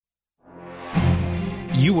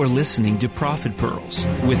You are listening to Prophet Pearls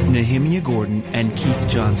with Nehemiah Gordon and Keith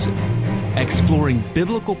Johnson, exploring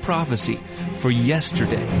biblical prophecy for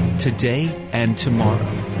yesterday, today, and tomorrow.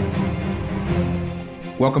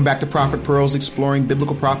 Welcome back to Prophet Pearls, exploring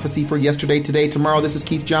biblical prophecy for yesterday, today, tomorrow. This is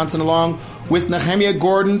Keith Johnson along with Nehemiah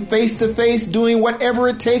Gordon, face to face, doing whatever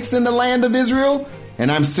it takes in the land of Israel.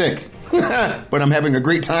 And I'm sick, but I'm having a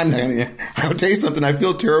great time, Nehemiah. I'll tell you something, I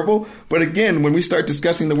feel terrible. But again, when we start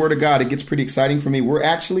discussing the Word of God, it gets pretty exciting for me. We're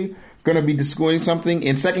actually going to be discussing something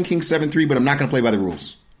in 2 Kings 7:3, but I'm not going to play by the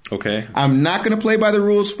rules. Okay. I'm not going to play by the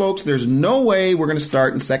rules, folks. There's no way we're going to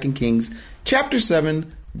start in 2 Kings chapter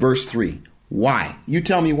 7, verse 3. Why? You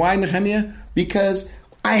tell me why, Nehemiah? Because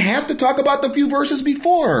I have to talk about the few verses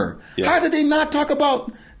before. Yeah. How did they not talk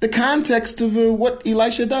about the context of what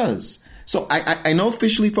Elisha does? So I know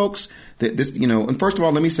officially, folks, that this, and first of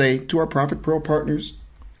all, let me say to our Prophet Pearl partners,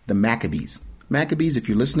 the Maccabees. Maccabees, if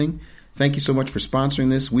you're listening, thank you so much for sponsoring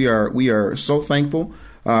this. We are so thankful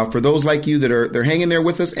for those like you that are hanging there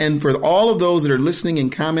with us, and for all of those that are listening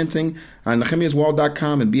and commenting on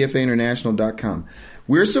nehemiahswall.com and bfainternational.com.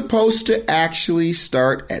 We're supposed to actually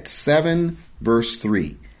start at 7, verse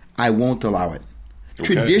 3. I won't allow it.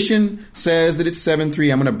 Okay. Tradition says that it's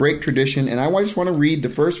 7:3. I'm going to break tradition, and I just want to read the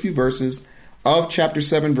first few verses of chapter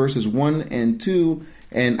 7, verses 1 and 2,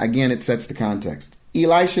 and again, it sets the context.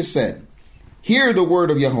 Elisha said, "Hear the word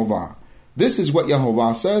of Yehovah. This is what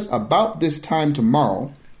Yehovah says, about this time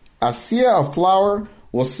tomorrow, a seah of flour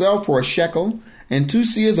will sell for a shekel, and 2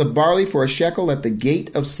 seahs of barley for a shekel at the gate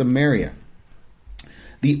of Samaria.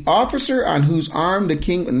 The officer on whose arm the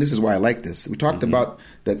king," and this is why I like this. We talked about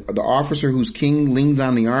the officer whose king leans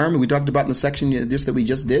on the arm. We talked about in the section that we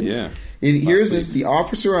just did. Yeah. Here's this. The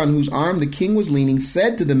officer on whose arm the king was leaning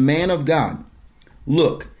said to the man of God,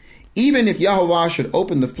 "Look, even if Yahweh should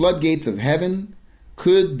open the floodgates of heaven,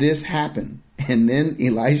 could this happen?" And then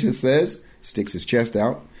Elisha says, sticks his chest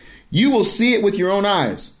out, "You will see it with your own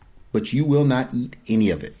eyes, but you will not eat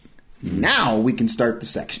any of it." Now we can start the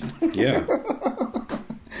section. Yeah.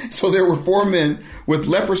 So there were 4 men with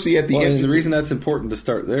leprosy at the entrance. And the reason that's important to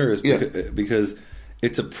start there is because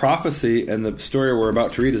it's a prophecy, and the story we're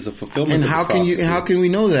about to read is a fulfillment. And of the prophecy. How can we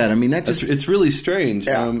know that? I mean, it's really strange.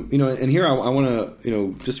 Yeah. And here I want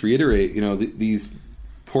to just reiterate. These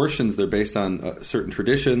portions, they're based on certain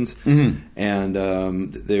traditions, and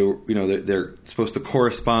they're supposed to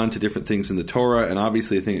correspond to different things in the Torah. And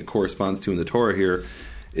obviously, the thing it corresponds to in the Torah here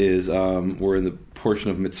is we're in the portion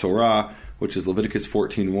of Metzora, which is Leviticus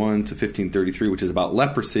 14:1 to 15:33, which is about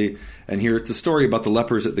leprosy. And here it's a story about the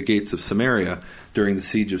lepers at the gates of Samaria during the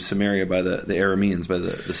siege of Samaria by the Arameans, by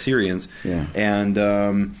the Syrians. Yeah. And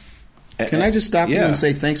can I just stop you and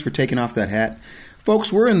say thanks for taking off that hat?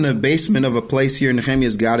 Folks, we're in the basement of a place here.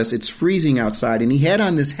 Nehemiah's got us. It's freezing outside, and he had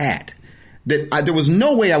on this hat. There was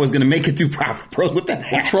no way I was going to make it through Prophet Pearls with that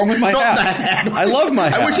hat. What's wrong with my hat? I love my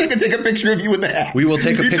hat. I wish I could take a picture of you with the hat. We will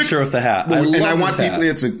take a picture of the hat. I want people.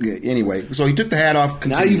 Anyway, so he took the hat off.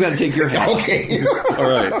 Now you've got to take your hat off. Okay. All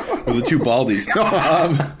right. With the 2 baldies.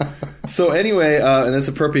 So anyway, and that's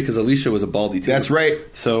appropriate because Elisha was a baldy too. That's right.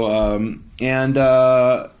 So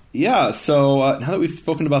So now that we've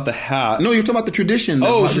spoken about the hat, no, you're talking about the tradition.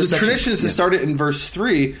 Oh, so the tradition is to start it in verse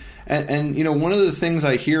 3. And one of the things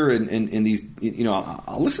I hear in these,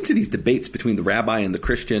 I'll listen to these debates between the rabbi and the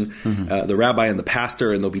Christian, the rabbi and the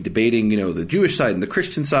pastor, and they'll be debating, the Jewish side and the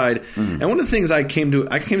Christian side. And one of the things I came to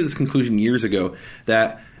this conclusion years ago,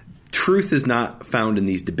 that truth is not found in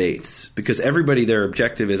these debates, because everybody, their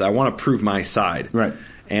objective is, I want to prove my side. Right.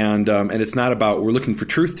 And it's not about we're looking for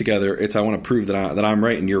truth together. It's I want to prove that I'm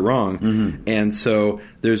right and you're wrong. And so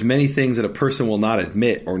there's many things that a person will not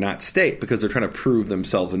admit or not state because they're trying to prove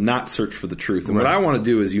themselves and not search for the truth. And what I want to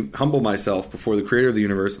do is humble myself before the creator of the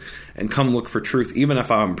universe and come look for truth, even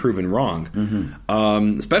if I'm proven wrong,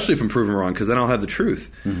 especially if I'm proven wrong, because then I'll have the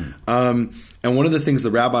truth. And one of the things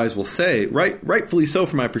the rabbis will say, rightfully so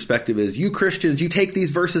from my perspective, is you Christians, you take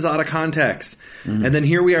these verses out of context. And then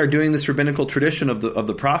here we are doing this rabbinical tradition of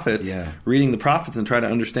the prophets, reading the prophets and trying to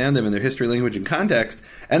understand them in their history, language, and context.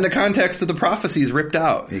 And the context of the prophecy is ripped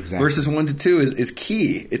out. Exactly. Verses 1 to 2 is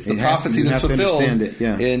key. It's the prophecy that's fulfilled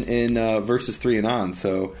in verses 3 and on.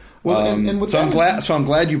 So... I'm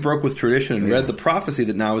glad you broke with tradition and read the prophecy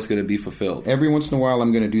that now is going to be fulfilled. Every once in a while,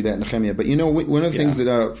 I'm going to do that in Nehemiah. But one of the things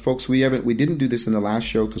that folks, we didn't do this in the last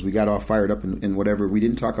show because we got all fired up and whatever. We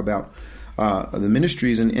didn't talk about the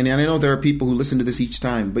ministries, and I know there are people who listen to this each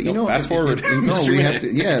time. But fast forward. We have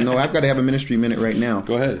to. I've got to have a ministry minute right now.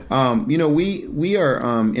 Go ahead. We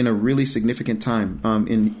are in a really significant time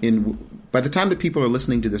in by the time that people are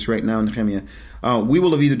listening to this right now, Nehemiah, we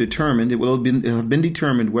will have either determined, it will have been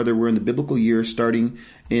determined whether we're in the biblical year starting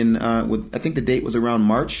in, I think the date was around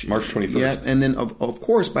March 21st. Yeah, and then of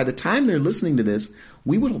course, by the time they're listening to this,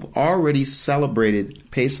 we would have already celebrated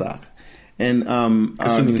Pesach. And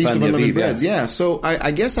Assuming Feast of Unleavened Breads. yeah. So I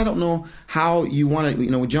guess I don't know how you want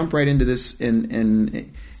to, jump right into this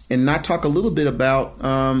and not talk a little bit about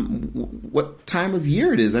what time of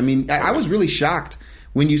year it is. I mean, I was really shocked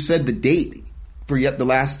when you said the date for yet the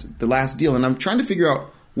last deal, and I'm trying to figure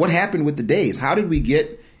out what happened with the days. How did we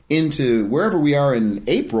get into wherever we are in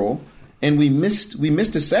April? And we missed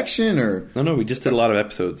a section, or no, we just did a lot of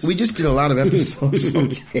episodes. We just did a lot of episodes.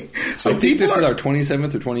 Okay, so I think this is our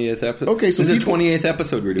 27th or 28th episode. Okay, so this is the 28th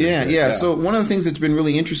episode we're doing. Yeah. So one of the things that's been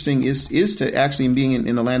really interesting is to actually being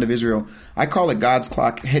in the land of Israel. I call it God's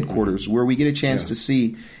clock headquarters, where we get a chance to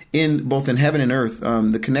see both in heaven and earth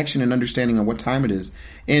the connection and understanding of what time it is.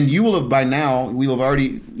 And you will have by now, we'll have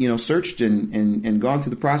already searched and gone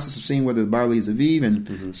through the process of seeing whether the barley is Aviv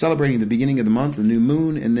and celebrating the beginning of the month, the new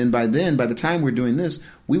moon. And then by the time we're doing this,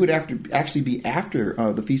 we would actually be after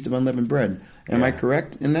the Feast of Unleavened Bread. Am I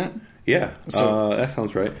correct in that? Yeah, that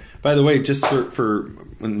sounds right. By the way, just for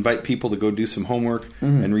invite people to go do some homework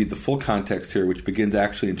and read the full context here, which begins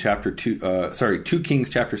actually in chapter 2 Kings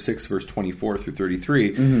chapter 6 verse 24 through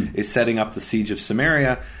 33 is setting up the siege of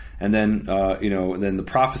Samaria, and then then the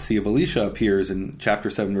prophecy of Elisha appears in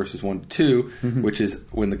chapter 7 verses 1 to 2, which is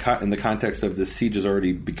when in the context of the siege has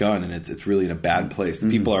already begun, and it's really in a bad place. The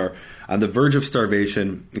people are on the verge of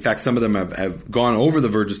starvation. In fact, some of them have gone over the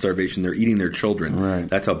verge of starvation. They're eating their children. Right.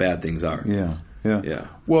 That's how bad things are. Yeah.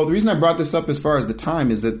 Well, the reason I brought this up as far as the time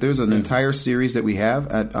is that there's an entire series that we have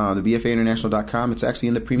at the BFAinternational.com. It's actually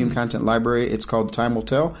in the premium content library. It's called The Time Will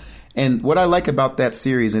Tell. And what I like about that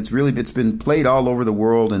series, it's been played all over the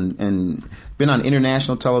world and been on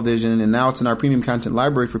international television, and now it's in our premium content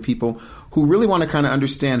library for people who really want to kind of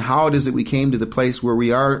understand how it is that we came to the place where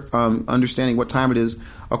we are understanding what time it is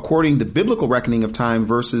according to biblical reckoning of time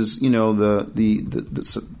versus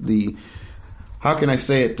the how can I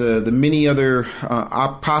say it, the many other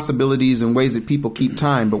possibilities and ways that people keep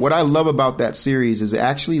time. But what I love about that series is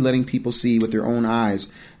actually letting people see with their own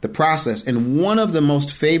eyes the process. And one of the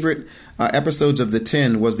most favorite episodes of the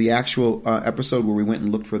 10 was the actual episode where we went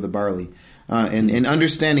and looked for the barley. And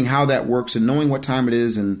understanding how that works and knowing what time it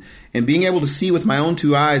is and being able to see with my own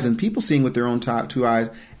two eyes and people seeing with their own two eyes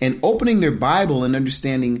and opening their Bible and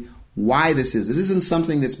understanding why this is. This isn't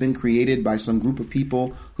something that's been created by some group of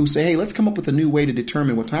people who say, hey, let's come up with a new way to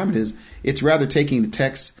determine what time it is. It's rather taking the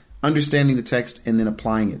text, understanding the text, and then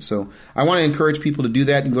applying it. So I want to encourage people to do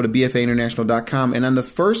that and go to BFAinternational.com. And on the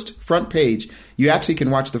first front page, you actually can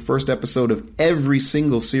watch the first episode of every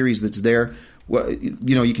single series that's there. Well,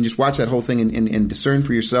 you can just watch that whole thing and discern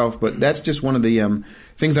for yourself. But that's just one of the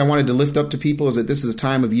things I wanted to lift up to people, is that this is a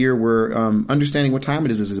time of year where understanding what time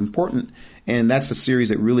it is important. And that's a series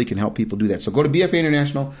that really can help people do that. So go to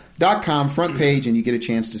BFAinternational.com, front page, and you get a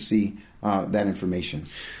chance to see that information.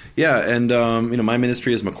 Yeah, and my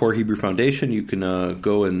ministry is Makor Hebrew Foundation. You can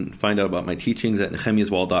go and find out about my teachings at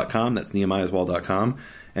nehemiahswall.com. That's nehemiahswall.com.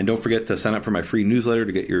 And don't forget to sign up for my free newsletter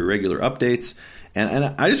to get your regular updates.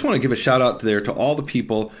 And I just want to give a shout out there to all the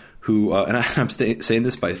people who, and I'm saying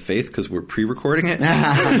this by faith because we're pre-recording it,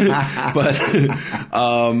 but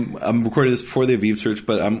I'm recording this before the Aviv Search,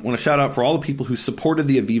 but I want to shout out for all the people who supported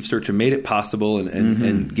the Aviv Search and made it possible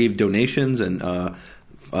and gave donations and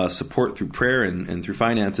support through prayer and through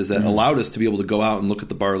finances that allowed us to be able to go out and look at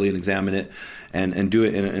the barley and examine it and do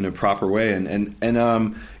it in a proper way. And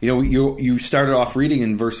you started off reading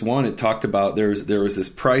in verse 1. It talked about there was this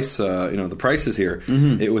price. The prices here.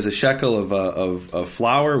 It was a shekel of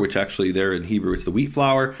flour, which actually there in Hebrew it's the wheat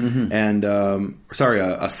flour, and a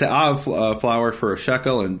se'ah of flour for a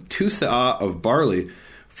shekel, and 2 se'ah of barley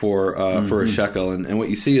for a shekel. And what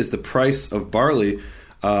you see is the price of barley.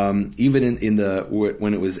 Even in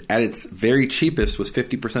when it was at its very cheapest, was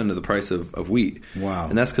 50% of the price of wheat. Wow!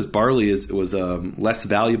 And that's because barley was less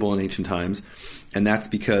valuable in ancient times, and that's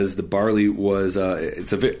because the barley was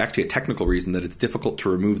actually a technical reason that it's difficult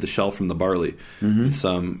to remove the shell from the barley. It's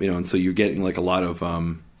and so you're getting like a lot of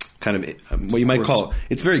kind of what you might call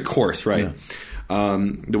it's very coarse, right? Yeah.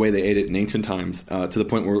 The way they ate it in ancient times, to the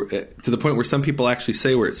point where some people actually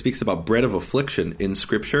say, where it speaks about bread of affliction in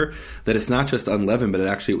Scripture, that it's not just unleavened, but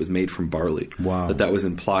it was made from barley. Wow! That was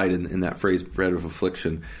implied in that phrase, bread of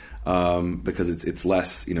affliction, because it's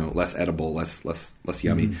less edible, less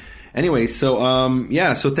yummy. Anyway,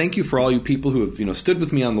 so thank you for all you people who have stood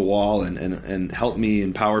with me on the wall and helped me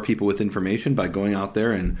empower people with information by going out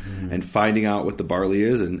there and finding out what the barley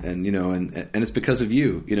is and it's because of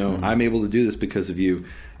you. I'm able to do this because of you,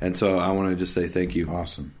 and so I want to just say thank you.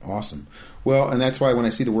 Awesome. Well, and that's why when I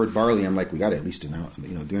see the word barley, I'm like, we got to at least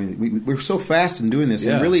we're so fast in doing this,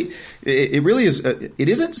 and really, it really is. It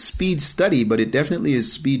isn't speed study, but it definitely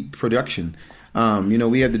is speed production.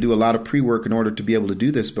 We have to do a lot of pre-work in order to be able to do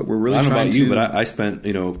this, but we're really I don't know trying about to... you, but I spent,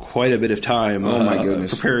 quite a bit of time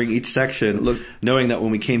preparing each section, knowing that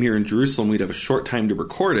when we came here in Jerusalem, we'd have a short time to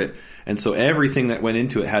record it, and so everything that went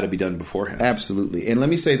into it had to be done beforehand. Absolutely. And let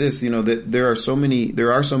me say this, that there are so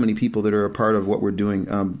many people that are a part of what we're doing,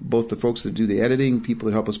 both the folks that do the editing, people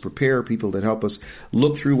that help us prepare, people that help us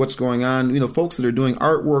look through what's going on, folks that are doing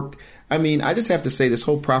artwork. I mean, I just have to say this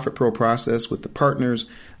whole Prophet Pro process with the partners,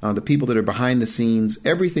 the people that are behind the scenes,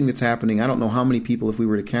 everything that's happening. I don't know how many people if we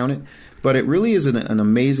were to count it, but it really is an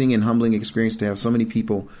amazing and humbling experience to have so many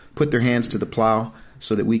people put their hands to the plow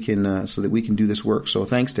so that we can do this work. So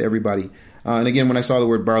thanks to everybody. And again, when I saw the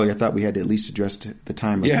word barley, I thought we had to at least address the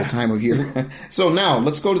time of year. So now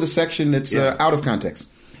let's go to the section that's out of context.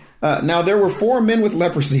 Now, there were 4 men with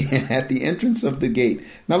leprosy at the entrance of the gate.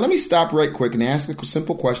 Now, let me stop right quick and ask a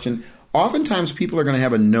simple question. Oftentimes, people are going to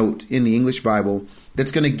have a note in the English Bible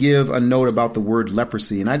that's going to give a note about the word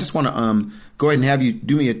leprosy. And I just want to go ahead and have you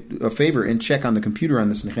do me a favor and check on the computer on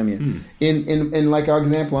this, Nehemiah. In like our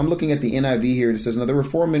example, I'm looking at the NIV here. It says, now there were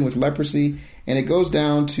 4 men with leprosy, and it goes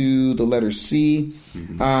down to the letter C.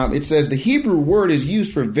 It says, the Hebrew word is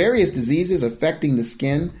used for various diseases affecting the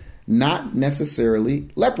skin, not necessarily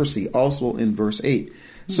leprosy, also in verse 8.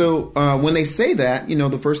 So when they say that,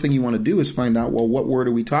 the first thing you want to do is find out, well, what word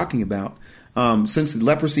are we talking about? Since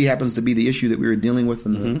leprosy happens to be the issue that we were dealing with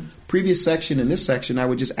in the previous section, in this section, I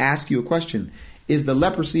would just ask you a question. Is the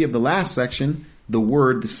leprosy of the last section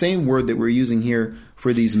the same word that we're using here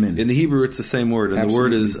for these men? In the Hebrew, it's the same word. And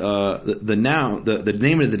Absolutely. the word is, the noun, the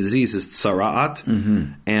name of the disease is tzara'at,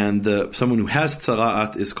 and someone who has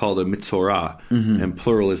tzara'at is called a Metzora, and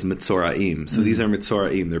plural is Metzoraim. So these are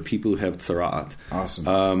Metzoraim. They're people who have tzara'at.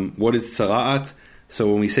 Awesome. What is tzara'at? So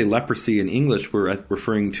when we say leprosy in English, we're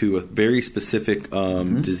referring to a very specific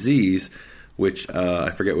disease, which I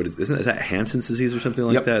forget what it is. Is that Hansen's disease or something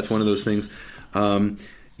like that? It's one of those things. And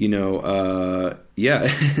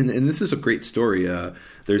this is a great story.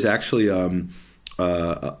 There's actually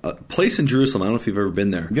a place in Jerusalem. I don't know if you've ever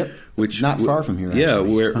been there. Yep. Which not far from here. Actually. Yeah,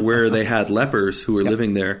 where they had lepers who were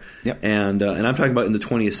living there. Yep. And I'm talking about in the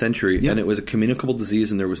 20th century. Yep. And it was a communicable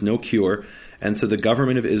disease, and there was no cure. And so the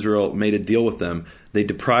government of Israel made a deal with them. They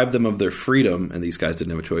deprived them of their freedom, and these guys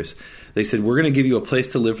didn't have a choice. They said, we're going to give you a place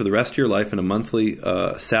to live for the rest of your life and a monthly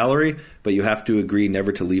salary, but you have to agree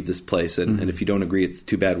never to leave this place. And if you don't agree, it's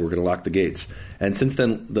too bad. We're going to lock the gates. And since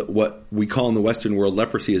then, what we call in the Western world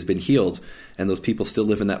leprosy has been healed, and those people still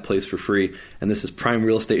live in that place for free. And this is prime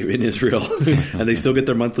real estate in Israel. And they still get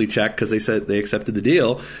their monthly check because they said they accepted the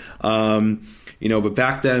deal. But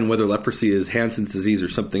back then, whether leprosy is Hansen's disease or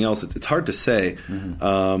something else, it's hard to say.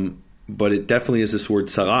 But it definitely is this word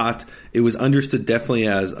tzara'at. It was understood definitely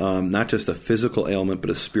as not just a physical ailment, but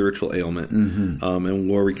a spiritual ailment. And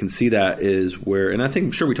where we can see that is where, and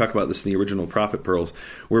I'm sure we talked about this in the original Prophet Pearls,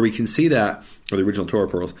 where we can see that, or the original Torah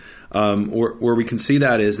Pearls, where we can see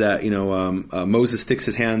that is that Moses sticks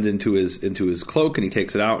his hand into his cloak and he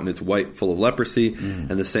takes it out and it's white, full of leprosy, and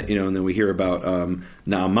then we hear about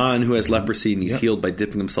Naaman who has leprosy and he's healed by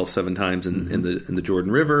dipping himself 7 times in the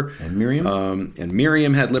Jordan River. And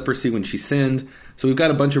Miriam had leprosy when she sinned. So we've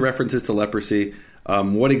got a bunch of references to leprosy.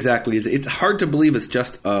 What exactly is it? It's hard to believe it's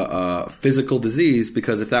just a physical disease,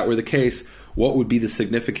 because if that were the case, what would be the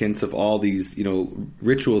significance of all these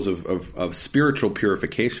rituals of spiritual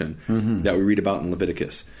purification that we read about in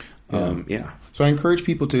Leviticus? So I encourage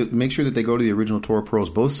people to make sure that they go to the original Torah Pearls.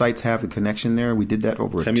 Both sites have the connection there. We did that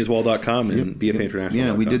over at FemiasWall.com and BFAinternational.com.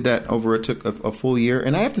 Yeah, we did that over. It took a full year.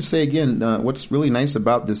 And I have to say again, what's really nice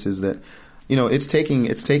about this is that it's taking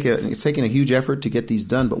a huge effort to get these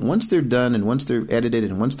done. But once they're done and once they're edited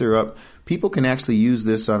and once they're up, people can actually use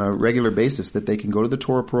this on a regular basis. That they can go to the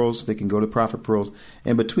Torah Pearls, they can go to Prophet Pearls,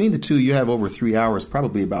 and between the two, you have over 3 hours,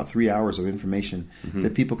 probably about 3 hours of information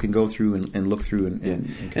that people can go through and look through and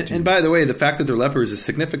continue. And by the way, the fact that they're lepers is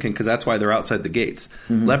significant because that's why they're outside the gates.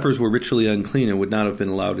 Lepers were ritually unclean and would not have been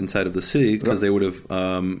allowed inside of the city because they would have,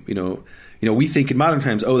 we think in modern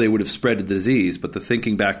times, they would have spread the disease. But the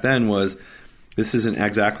thinking back then was, This isn't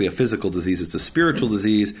exactly a physical disease; it's a spiritual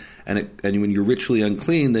disease, and when you're ritually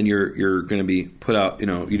unclean, then you're going to be put out. You're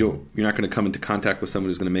not going to come into contact with someone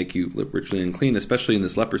who's going to make you ritually unclean, especially in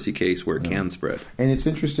this leprosy case where it can spread. And it's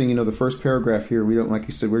interesting, the first paragraph here. We don't, like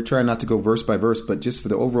you said, we're trying not to go verse by verse, but just for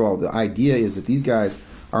the overall, the idea is that these guys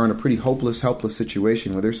are in a pretty hopeless, helpless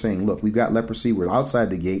situation where they're saying, "Look, we've got leprosy. We're outside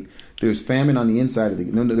the gate. There's famine on the inside of the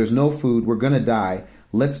gate. There's no food. We're going to die.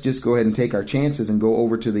 Let's just go ahead and take our chances and go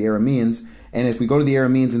over to the Arameans." And if we go to the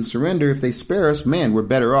Arameans and surrender, if they spare us, man, we're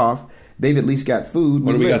better off. They've at least got food.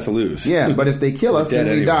 What do we got to lose? Yeah, but if they kill us,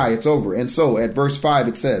 then we die. It's over. And so at verse 5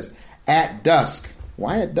 it says, at dusk.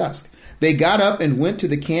 Why at dusk? They got up and went to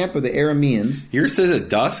the camp of the Arameans. Here it says at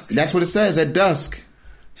dusk? That's what it says, at dusk.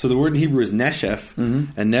 So the word in Hebrew is neshef,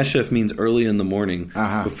 and neshef means early in the morning,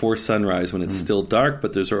 before sunrise, when it's still dark,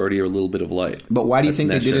 but there's already a little bit of light. But why do you think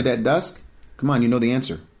they did it at dusk? Come on, you know the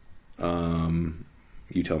answer.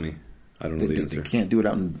 You tell me. I don't know the answer. They can't do it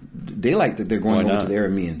out in daylight that they're going over to the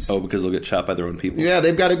Arameans. Oh, because they'll get shot by their own people? Yeah,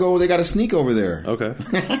 they've got to go. They got to sneak over there. Okay,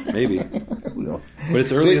 maybe. Who knows? But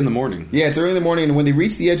it's early in the morning. Yeah, it's early in the morning, and when they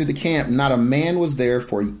reached the edge of the camp, not a man was there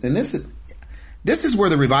for. And this is where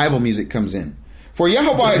the revival music comes in. For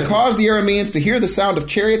Yehovah had caused the Arameans to hear the sound of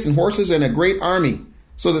chariots and horses and a great army,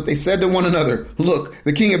 so that they said to one another, "Look,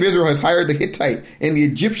 the king of Israel has hired the Hittite and the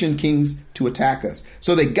Egyptian kings to attack us."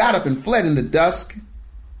 So they got up and fled in the dusk,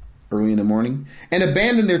 early in the morning, and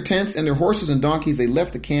abandoned their tents and their horses and donkeys. They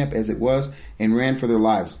left the camp as it was and ran for their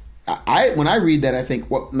lives. When I read that, I think,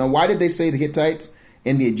 why did they say the Hittites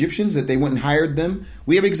and the Egyptians, that they went and hired them?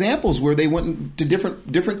 We have examples where they went to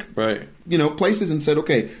different right. Places and said,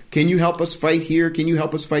 "Okay, can you help us fight here? Can you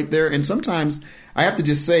help us fight there?" And sometimes I have to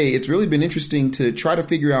just say it's really been interesting to try to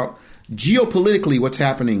figure out geopolitically what's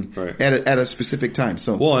happening at a specific time.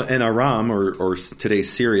 So, well, and Aram, or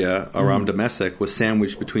today's Syria, Aram Damascus, was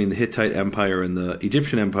sandwiched between the Hittite Empire and the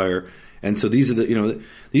Egyptian Empire, and so these are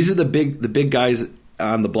the big guys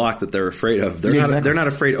on the block that they're afraid of. They're not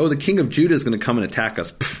afraid. Oh, the king of Judah is going to come and attack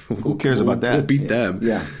us. Who cares about that? We'll beat them.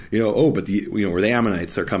 Yeah. But where the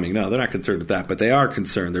Ammonites are coming. No, they're not concerned with that, but they are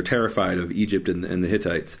concerned. They're terrified of Egypt and the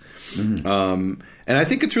Hittites. Mm-hmm. And I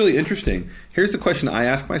think it's really interesting. Here's the question I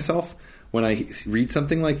ask myself when I read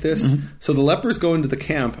something like this. Mm-hmm. So the lepers go into the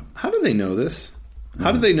camp. How do they know this?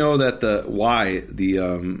 How do they know that why the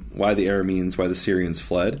Arameans, why the Syrians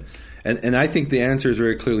fled? And I think the answer is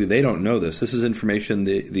very clearly they don't know this. This is information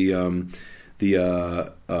the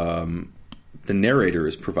narrator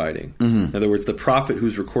is providing. Mm-hmm. In other words, the prophet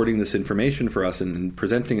who's recording this information for us and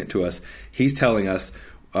presenting it to us, he's telling us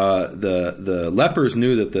the lepers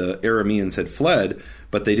knew that the Arameans had fled,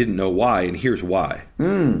 but they didn't know why, and here's why.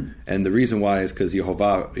 And the reason why is because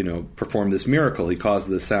Yehovah, performed this miracle. He caused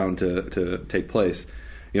the sound to take place.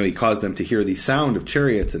 He caused them to hear the sound of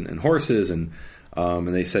chariots and horses, and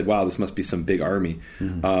they said, "Wow, this must be some big army."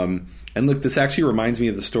 Mm-hmm. And look, this actually reminds me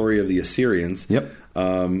of the story of the Assyrians. Yep.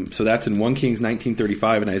 So that's in 1 Kings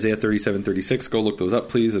 19:35 and Isaiah 37:36. Go look those up,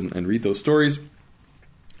 please, and read those stories.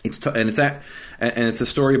 It's a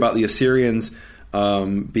story about the Assyrians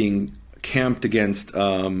being camped against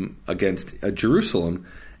Jerusalem,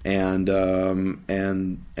 and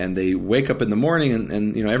they wake up in the morning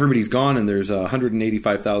and everybody's gone, and there's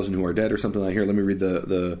 185,000 who are dead or something like here. Let me read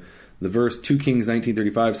the verse. 2 Kings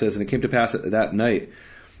 19:35 says, "And it came to pass that night,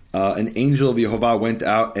 an angel of Yehovah went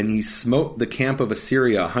out, and he smote the camp of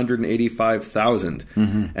Assyria, 185,000.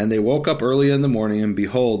 Mm-hmm. And they woke up early in the morning, and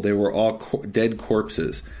behold, they were all dead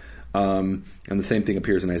corpses." And the same thing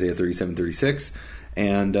appears in Isaiah 37:36.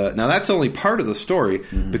 And now that's only part of the story,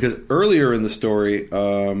 mm-hmm. because earlier in the story,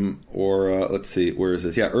 let's see, where is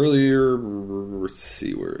this? Yeah, earlier, let's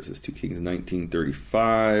see, where is this? 2 Kings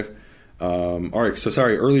 19:35. Earlier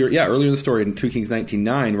in the story, in 2 Kings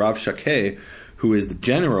 19:9, Rav Shakeh, who is the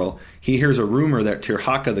general, he hears a rumor that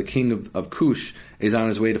Tirhaka, the king of Cush, is on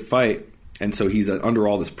his way to fight, and so he's under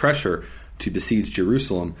all this pressure to besiege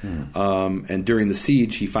Jerusalem. And during the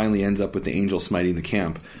siege, he finally ends up with the angel smiting the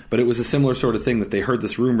camp. But it was a similar sort of thing, that they heard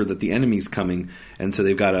this rumor that the enemy's coming, and so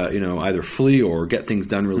they've got to either flee or get things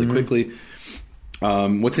done really mm-hmm. quickly.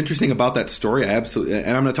 What's interesting about that story, and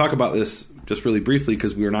I'm going to talk about this just really briefly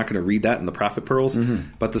because we are not going to read that in the Prophet Pearls, mm-hmm.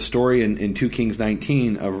 but the story in 2 Kings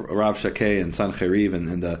 19 of Rav Shakeh and Sancherib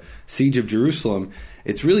and the siege of Jerusalem,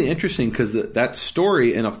 it's really interesting because that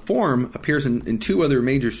story in a form appears in two other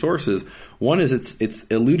major sources. One is it's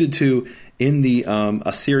alluded to in the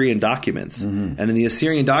Assyrian documents, mm-hmm. and in the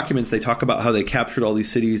Assyrian documents they talk about how they captured all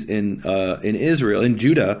these cities in Israel, in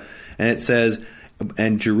Judah, and it says,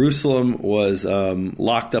 And Jerusalem was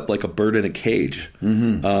locked up like a bird in a cage,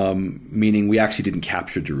 meaning we actually didn't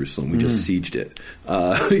capture Jerusalem. We just sieged it.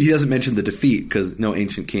 He doesn't mention the defeat because no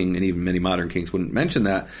ancient king and even many modern kings wouldn't mention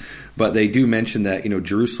that. But they do mention that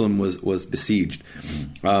Jerusalem was besieged.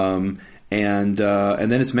 And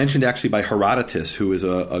then it's mentioned actually by Herodotus, who is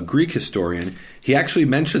a Greek historian. He actually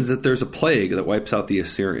mentions that there's a plague that wipes out the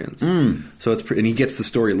Assyrians. So and he gets the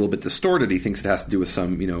story a little bit distorted. He thinks it has to do with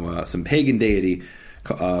some pagan deity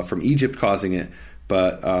from Egypt causing it.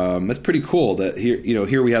 But it's pretty cool that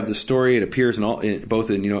here we have this story. It appears it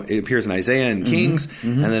appears in Isaiah and Kings,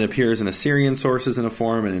 and then appears in Assyrian sources in a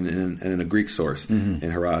form and in a Greek source in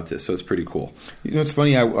Herodotus. So it's pretty cool. It's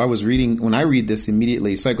funny. I was reading, when I read this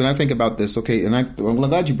immediately, it's like when I think about this, okay, and I'm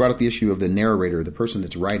glad you brought up the issue of the narrator, the person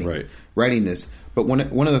that's writing this. But one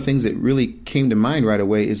of the things that really came to mind right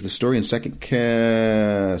away is the story in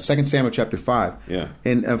 2 Samuel chapter 5. Yeah.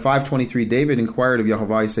 In 5:23, David inquired of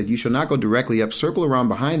Yehovah, he said, "You shall not go directly up, circle around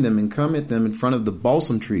behind them, and come at them in front of the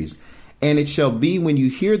balsam trees. And it shall be when you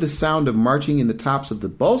hear the sound of marching in the tops of the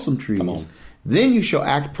balsam trees, then you shall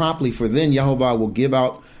act promptly, for then Yehovah will give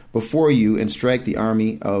out before you and strike the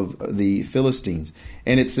army of the Philistines."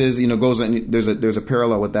 And it says, there's a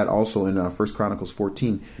parallel with that also in 1 Chronicles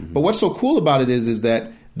 14. But what's so cool about it is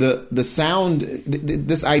that the sound,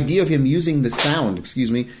 this idea of him using the sound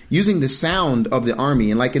of the army,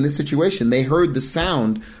 and like in this situation, they heard the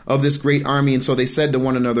sound of this great army, and so they said to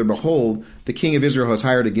one another, "Behold, the king of Israel has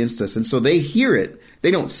hired against us." And so they hear it. They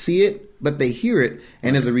don't see it, but they hear it,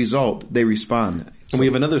 and as a result, they respond. And we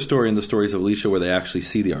have another story in the stories of Elisha where they actually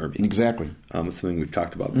see the army. Exactly. It's something we've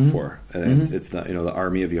talked about before. And it's the the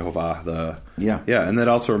army of Yehovah. And that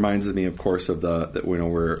also reminds me, of course, of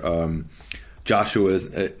where Joshua is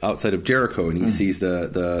outside of Jericho, and he sees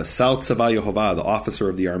the Sal Tzava Yehovah, the officer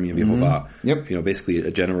of the army of Yehovah. Yep. Basically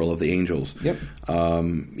a general of the angels. Yep.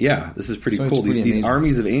 This is pretty cool. These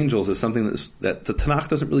armies of angels is something that the Tanakh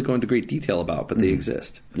doesn't really go into great detail about, but they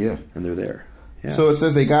exist. Yeah. And they're there. Yeah. So it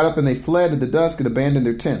says they got up and they fled at the dusk and abandoned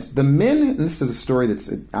their tents. The men, and this is a story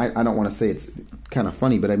that's, I don't want to say it's kind of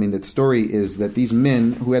funny, but I mean the story is that these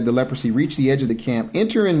men who had the leprosy reach the edge of the camp,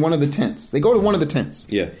 enter in one of the tents. They go to one of the tents.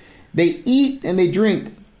 Yeah. They eat and they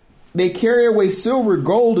drink. They carry away silver,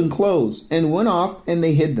 gold, and clothes, and went off and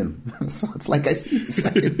they hid them. So it's like I see, it's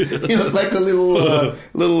like a little,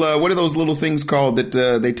 what are those little things called that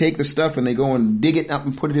they take the stuff and they go and dig it up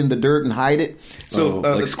and put it in the dirt and hide it. So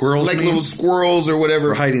like squirrels, like little squirrels or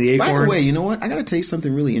whatever, or hiding the acorns. By the way, you know what? I got to tell you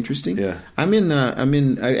something really interesting. Yeah, I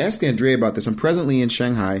asked Andrea about this. I'm presently in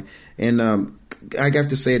Shanghai, and I have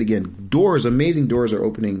to say it again. Amazing doors are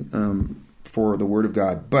opening for the Word of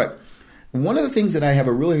God, but one of the things that I have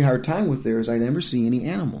a really hard time with there is I never see any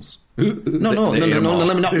animals. No,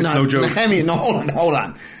 joke. Hold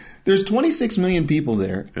on. There's 26 million people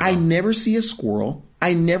there. Yeah. I never see a squirrel.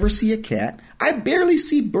 I never see a cat. I barely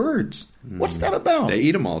see birds. What's that about? They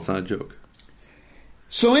eat them all. It's not a joke.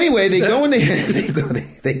 So anyway, they go in.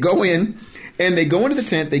 They go in, and they go into the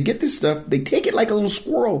tent. They get this stuff. They take it like a little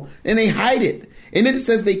squirrel, and they hide it. And then it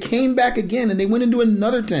says they came back again, and they went into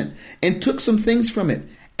another tent and took some things from it.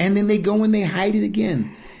 And then they go and they hide it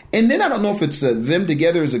again. And then I don't know if it's them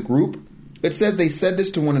together as a group. It says they said this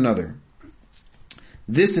to one another.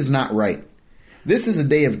 This is not right. This is a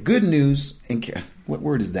day of good news. And what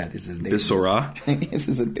word is that? This is a day Besorah. This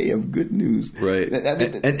is a day of good news. Right.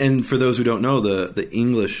 And for those who don't know,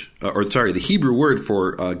 the Hebrew word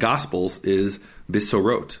for Gospels is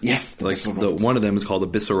Besorot. Yes, one of them is called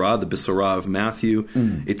the Besorah of Matthew.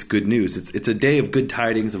 It's good news. It's a day of good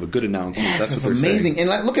tidings, of a good announcement. Yes, that's amazing. Saying.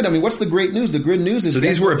 And look at what's the great news? The good news is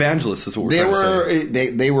these were evangelists. Is what we're trying to say.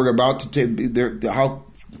 They were about to how.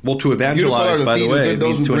 Well, to evangelize, by the way,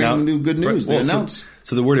 those means who to bring good news. Right. Announce.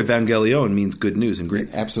 So the word evangelion means good news in Greek.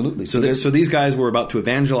 Absolutely. So these guys were about to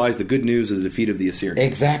evangelize the good news of the defeat of the Assyrians.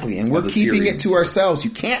 Exactly. And we're keeping it to ourselves. You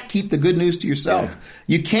can't keep the good news to yourself.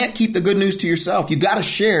 Yeah. You can't keep the good news to yourself. You got to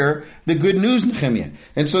share the good news, Nehemiah.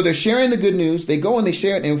 And so they're sharing the good news. They go and they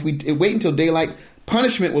share it. And if we wait until daylight,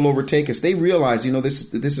 punishment will overtake us. They realize,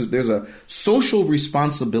 there's a social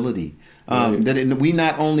responsibility. That we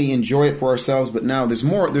not only enjoy it for ourselves, but now there's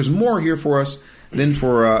more here for us than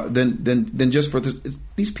just for this.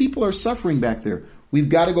 These people are suffering back there. We've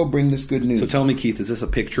got to go bring this good news. So tell me, Keith, is this a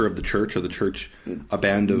picture of the church, or the church a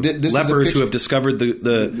band of lepers who have discovered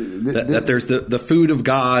that there's the food of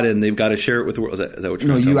God and they've got to share it with the world? Is that what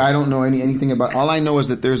you're saying? I don't know anything about. All I know is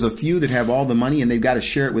that there's a few that have all the money and they've got to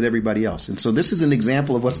share it with everybody else. And so this is an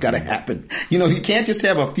example of what's got to happen. You can't just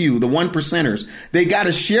have a few, the 1%ers. They got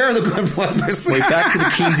to share the good 1%. Wait, back to the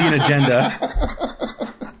Keynesian agenda.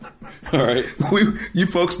 All right. You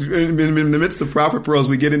folks, in the midst of Prophet Pearls,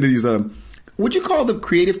 we get into these... would you call them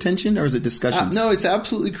creative tension, or is it discussions? No, it's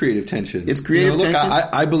absolutely creative tension. It's creative tension?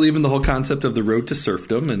 I believe in the whole concept of the road to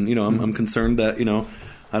serfdom, and I'm concerned that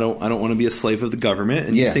I don't want to be a slave of the government,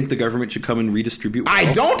 and you think the government should come and redistribute wealth.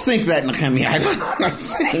 I don't think that, Nehemiah. I'm not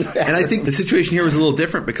saying that. And I think the situation here is a little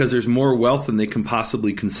different because there's more wealth than they can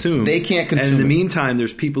possibly consume. They can't consume. And in the meantime,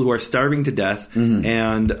 there's people who are starving to death,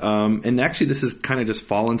 and actually this has kind of just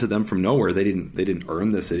fallen to them from nowhere. They didn't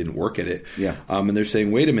earn this. They didn't work at it. Yeah. And they're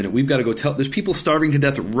saying, wait a minute, we've got to go tell. There's people starving to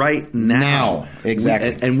death right now.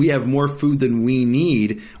 Exactly. And we have more food than we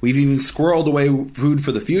need. We've even squirreled away food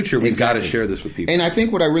for the future. We've got to share this with people. And I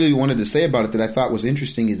think what I really wanted to say about it that I thought was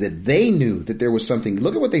interesting is that they knew that there was something.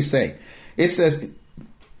 Look at what they say. It says,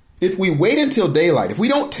 if we wait until daylight, if we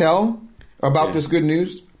don't tell about this good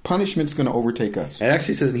news, punishment's going to overtake us. It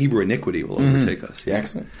actually says in Hebrew, iniquity will overtake us. Yeah.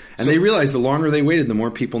 Excellent. And they realized the longer they waited, the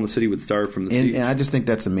more people in the city would starve from the siege. And I just think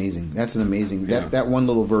that's amazing. That's an amazing, that one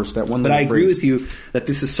little verse, that one little phrase. But I agree with you that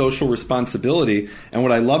this is social responsibility. And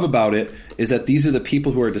what I love about it is that these are the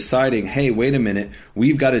people who are deciding, hey, wait a minute,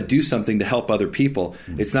 we've got to do something to help other people.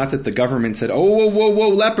 It's not that the government said, oh, whoa,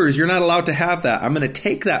 lepers, you're not allowed to have that. I'm going to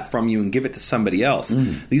take that from you and give it to somebody else.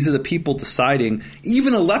 These are the people deciding,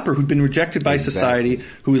 even a leper who'd been rejected by society,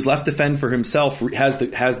 who is left to fend for himself, has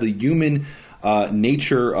the human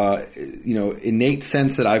nature, innate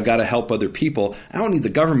sense that I've got to help other people. I don't need the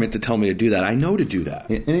government to tell me to do that. I know to do that.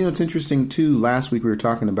 And it's interesting too. Last week we were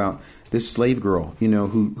talking about this slave girl,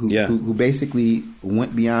 who basically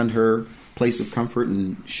went beyond her place of comfort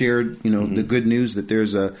and shared, the good news that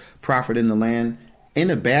there's a prophet in the land in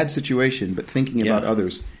a bad situation, but thinking about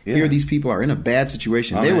others. Yeah. Here, these people are in a bad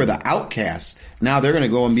situation. Amen. They were the outcasts. Now they're going to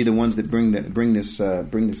go and be the ones that bring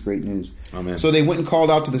this great news. Amen. So they went and called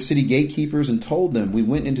out to the city gatekeepers and told them, "We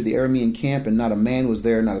went into the Aramean camp, and not a man was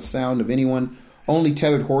there, not a sound of anyone. Only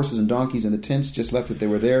tethered horses and donkeys in the tents just left that they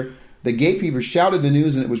were there." The gatekeepers shouted the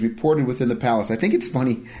news, and it was reported within the palace. I think it's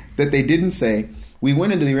funny that they didn't say, "We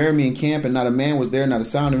went into the Aramean camp, and not a man was there, not a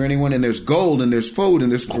sound of anyone, and there's gold, and there's food,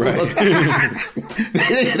 and there's clothes." Right.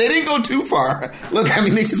 They didn't go too far. Look,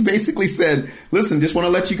 they just basically said, "Listen, just want to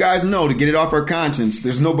let you guys know to get it off our conscience.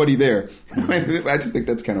 There's nobody there." I just think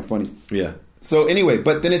that's kind of funny. Yeah. So anyway,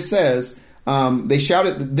 but then it says, they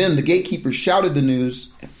shouted, then the gatekeepers shouted the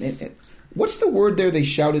news. What's the word there? They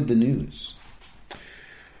shouted the news.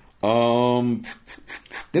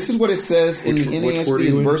 This is what it says in the NASB.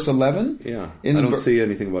 It's verse 11. Yeah, I don't see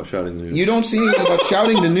anything about shouting the news. You don't see anything about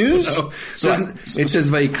shouting the news? No. It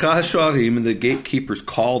says Vayikra Shoarim, and the gatekeepers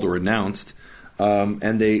called or announced,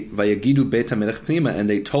 and they Vayagidu Beit HaMelech Pnima, and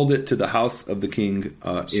they told it to the house of the king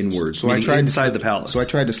inward. So I tried inside the palace. So I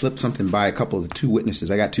tried to slip something by a couple of the two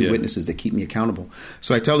witnesses. I got two witnesses that keep me accountable.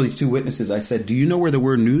 So I tell these two witnesses, I said, "Do you know where the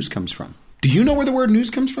word news comes from? Do you know where the word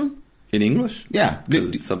news comes from?" In English? Yeah.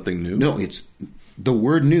 Because it's something new? No, it's the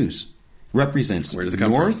word news represents Where does it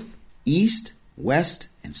come north, from? east, west,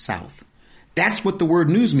 and south. That's what the word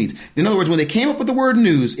news means. In other words, when they came up with the word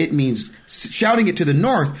news, it means shouting it to the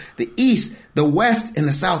north, the east, the west, and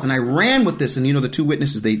the south. And I ran with this. And the two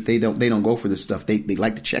witnesses, they don't go for this stuff. They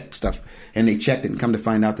like to check stuff, and they checked it and come to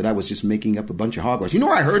find out that I was just making up a bunch of hogwash. You know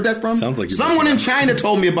where I heard that from? Sounds like someone in China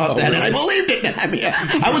told me about that, really? and I believed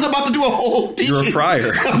it. I was about to do a whole teaching. You're a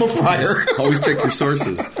friar. I'm a friar. Always check your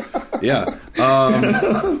sources. Yeah.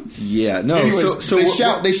 Yeah. No. Anyways, so they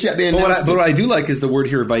shout. They but what I do like is the word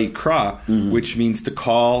here, Vayikra, which means to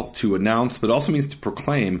call, to announce, but also means to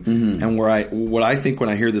proclaim. And what I think when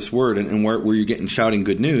I hear this word, and where you're getting shouting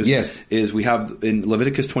good news, is we have in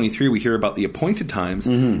Leviticus 23 we hear about the appointed times,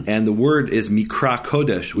 and the word is Mikra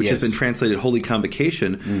Kodesh, which has been translated holy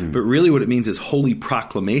convocation, but really what it means is holy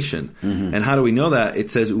proclamation. And how do we know that? It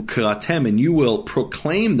says Ukratem, and you will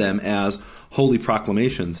proclaim them as holy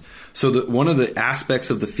proclamations. So one of the aspects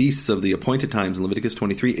of the feasts of the appointed times in Leviticus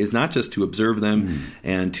 23 is not just to observe them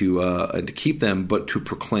and to keep them, but to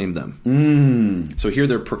proclaim them. So here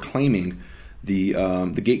they're proclaiming. The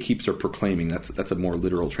gatekeepers are proclaiming. That's a more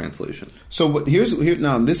literal translation. So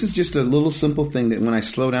now this is just a little simple thing that when I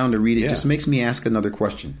slow down to read it, just makes me ask another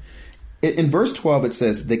question. In verse 12 it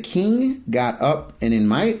says, "The king got up," and in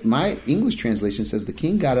my English translation it says, "The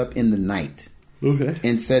king got up in the night." Okay.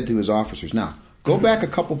 And said to his officers. Now, go back a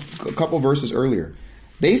couple verses earlier.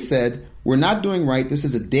 They said, "We're not doing right. This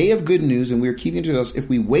is a day of good news, and we are keeping it to us. If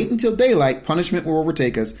we wait until daylight, punishment will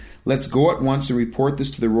overtake us. Let's go at once and report this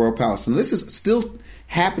to the royal palace." And this is still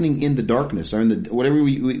happening in the darkness, or in the whatever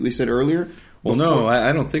we said earlier. Well, no,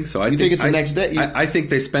 I don't think so. I think it's the next day? I think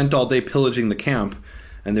they spent all day pillaging the camp,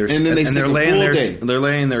 and they're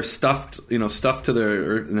laying their stuffed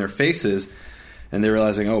to in their faces. and they're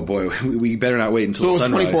realizing, oh boy, we better not wait until sunrise. So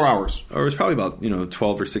it was 24 hours. Or it was probably about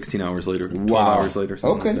 12 or 16 hours later. 12 hours later.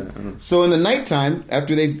 Okay. Like that. So in the nighttime,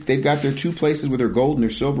 after they've got their 2 places with their gold and their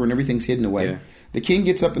silver and everything's hidden away, the king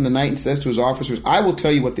gets up in the night and says to his officers, I will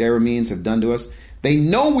tell you what the Arameans have done to us. They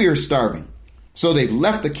know we are starving. So they've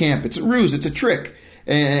left the camp. It's a ruse. It's a trick.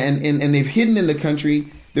 And they've hidden in the country.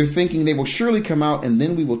 They're thinking they will surely come out, and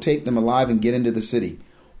then we will take them alive and get into the city.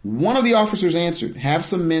 One of the officers answered, have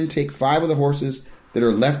some men take 5 of the horses that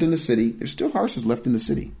are left in the city. There's still horses left in the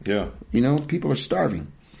city. Yeah. People are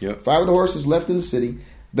starving. Yeah. 5 of the horses left in the city.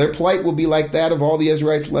 Their plight will be like that of all the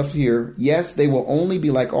Israelites left here. Yes, they will only be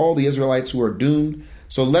like all the Israelites who are doomed.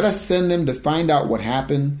 So let us send them to find out what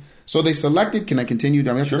happened. So they selected, can I continue? I'm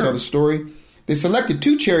going to tell the story. They selected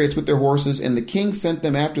 2 chariots with their horses, and the king sent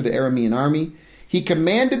them after the Aramean army. He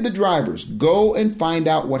commanded the drivers, go and find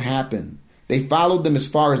out what happened. They followed them as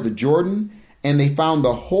far as the Jordan, and they found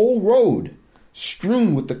the whole road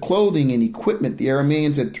strewn with the clothing and equipment the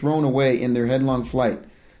Arameans had thrown away in their headlong flight.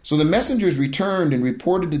 So the messengers returned and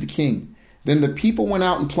reported to the king. Then the people went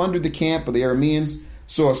out and plundered the camp of the Arameans.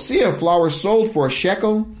 So a seah of flour sold for a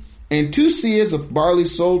shekel, and 2 seahs of barley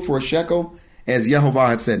sold for a shekel, as Yehovah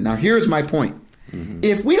had said. Now here's my point.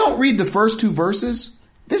 If we don't read the first 2 verses,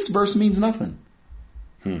 this verse means nothing.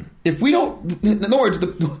 If we don't, in other words,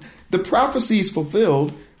 the prophecy is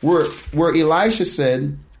fulfilled where Elisha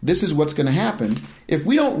said, this is what's going to happen. If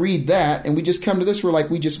we don't read that and we just come to this, we're like,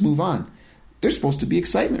 we just move on. There's supposed to be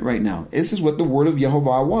excitement right now. This is what the word of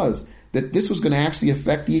Yehovah was, that this was going to actually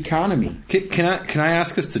affect the economy. Can I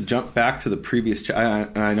ask us to jump back to the previous?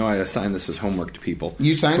 I know I assigned this as homework to people.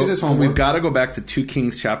 You signed it as homework. We've got to go back to 2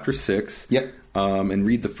 Kings chapter 6. Yep. And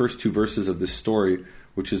read the first 2 verses of this story,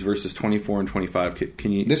 which is verses 24 and 25.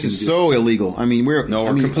 Can you? This is so illegal. I mean, we're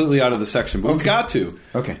completely out of the section, but we've got to.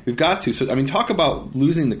 Okay. We've got to. So I mean, talk about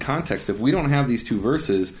losing the context. If we don't have these 2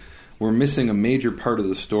 verses, we're missing a major part of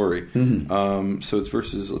the story. So it's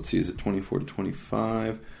verses. Let's see, is it 24 to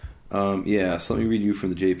 25? So let me read you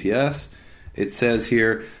from the JPS. It says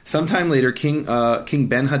here, sometime later, King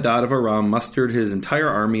Ben-Hadad of Aram mustered his entire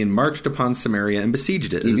army and marched upon Samaria and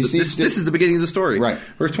besieged it. This is the beginning of the story. Right.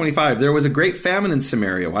 Verse 25, there was a great famine in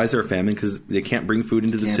Samaria. Why is there a famine? Because they can't bring food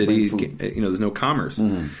into the city. There's no commerce.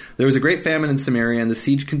 There was a great famine in Samaria, and the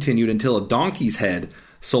siege continued until a donkey's head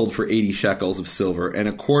sold for 80 shekels of silver and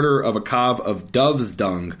a quarter of a kav of dove's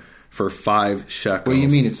dung for 5 shekels. What do you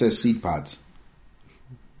mean it says seed pods?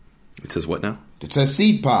 It says what now? It says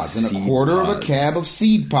seed pods and a quarter of a cab of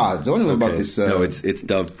seed pods. I don't know about this. No, it's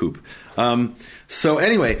dove poop. So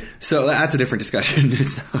anyway, that's a different discussion.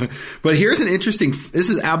 But here's an interesting. This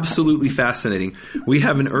is absolutely fascinating. We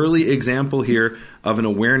have an early example here of an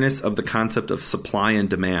awareness of the concept of supply and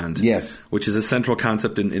demand. Yes, which is a central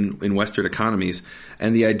concept in Western economies.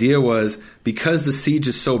 And the idea was because the siege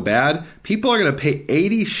is so bad, people are going to pay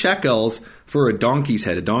 80 shekels for a donkey's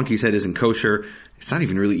head. A donkey's head isn't kosher. It's not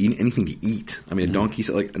even really anything to eat. I mean, a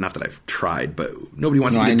donkey's head, not that I've tried, but nobody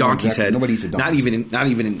wants to eat a donkey's head. Nobody eats a donkey's head. Not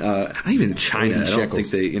even in China. I don't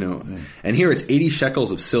think they, And here it's 80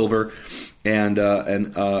 shekels of silver, and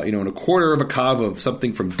a quarter of a kav of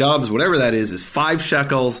something from doves, whatever that is 5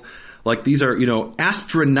 shekels. Like these are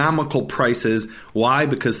astronomical prices. Why?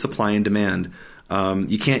 Because supply and demand.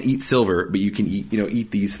 You can't eat silver, but you can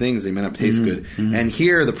eat these things. They may not taste good. And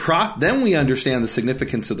here, then we understand the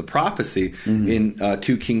significance of the prophecy in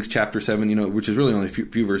 2 Kings chapter 7, which is really only a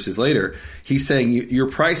few verses later. He's saying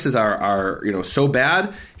your prices are so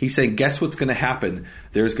bad. He's saying, guess what's going to happen?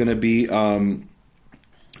 There's going to be the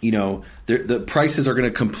prices are going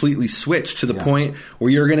to completely switch to the point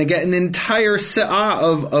where you're going to get an entire se'ah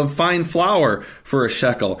of fine flour for a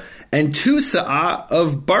shekel and 2 se'ah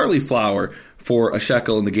of barley flour for a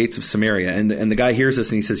shekel in the gates of Samaria. And the guy hears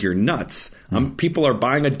this and he says, you're nuts. People are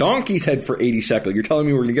buying a donkey's head for 80 shekel. You're telling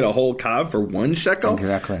me we're going to get a whole kav for 1 shekel?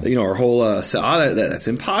 Exactly. Our whole se'ah, that's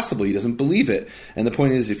impossible. He doesn't believe it. And the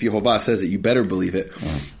point is, if Yehovah says it, you better believe it.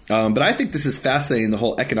 But I think this is fascinating, the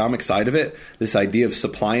whole economic side of it, this idea of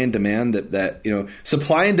supply and demand, that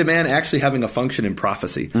supply and demand actually having a function in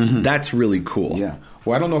prophecy. That's really cool. Yeah.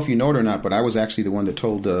 Well, I don't know if you know it or not, but I was actually the one that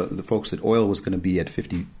told the folks that oil was going to be at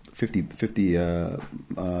 $50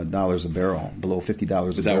 a barrel, below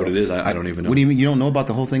 $50. Is that what it is? I don't even know. What do you mean? You don't know about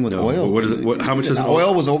the whole thing with oil? What is it? How much is oil?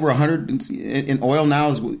 Oil was over 100. In oil now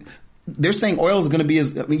is they're saying oil is going to be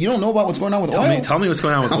you don't know about what's going on with oil. Tell me what's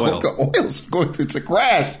going on with oil. Oil's going through, it's a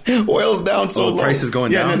crash. Oil's down so low. The price is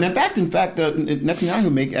going down. Yeah, and in fact,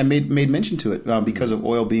 Netanyahu made mention to it because of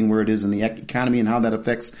oil being where it is in the economy and how that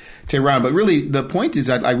affects Tehran. But really, the point is,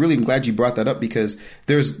 I really am glad you brought that up, because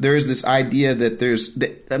there is this idea that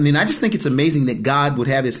I just think it's amazing that God would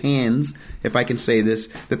have his hands, if I can say this,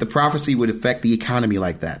 that the prophecy would affect the economy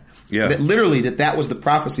like that. Yeah. That literally that was the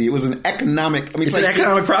prophecy. It was an economic. It's an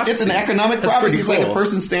economic prophecy. It's an economic prophecy. It's like a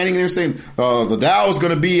person standing there saying, "The Dow is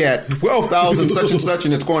going to be at 12,000 such and such,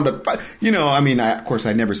 and it's going to." Of course,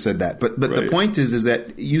 I never said that, but right. The point is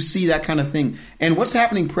that you see that kind of thing, and what's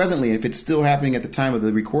happening presently, if it's still happening at the time of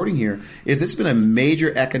the recording here, is that it's been a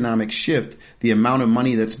major economic shift. The amount of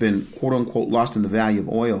money that's been quote unquote lost in the value of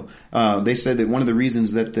oil. They said that one of the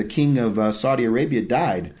reasons that the king of Saudi Arabia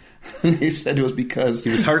died. They said it was because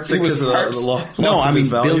he was heartsick because of the loss. No, I mean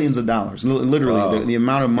billions of dollars. Literally, the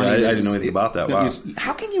amount of money. Yeah, I didn't know anything about that. Wow.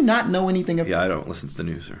 How can you not know anything about? Yeah, I don't listen to the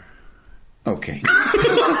news. Okay,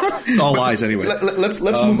 it's all lies anyway. Let's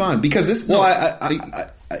move on, because this. Well,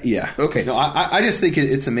 yeah. Okay. No, I just think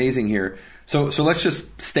it's amazing here. So let's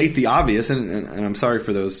just state the obvious, and I'm sorry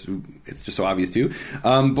for those who it's just so obvious to you.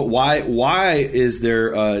 But why is there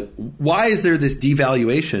this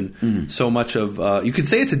devaluation so much of? You could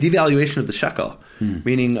say it's a devaluation of the shekel,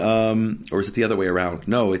 meaning, or is it the other way around?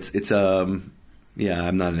 No, it's yeah,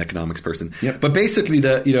 I'm not an economics person. Yep. But basically,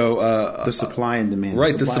 the supply and demand.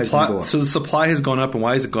 Right, the supply. So the supply has gone up, and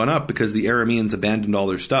why has it gone up? Because the Arameans abandoned all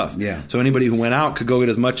their stuff. Yeah. So anybody who went out could go get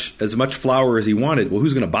as much flour as he wanted. Well,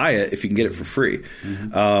 who's going to buy it if you can get it for free?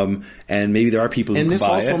 Mm-hmm. And maybe there are people who can buy it.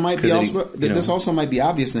 This also might be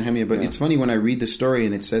obvious, Nehemiah, but it's funny when I read the story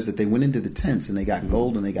and it says that they went into the tents and they got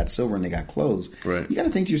gold and they got silver and they got clothes. Right. You got to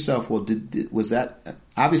think to yourself, well, was that?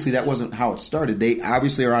 Obviously, that wasn't how it started. They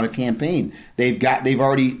obviously are on a campaign. They've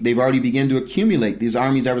already begun to accumulate. These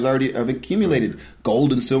armies have accumulated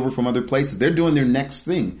gold and silver from other places. They're doing their next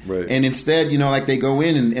thing, right. And instead, like they go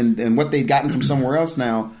in and what they'd gotten from somewhere else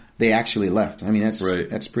now they actually left. I mean,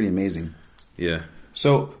 that's pretty amazing. Yeah.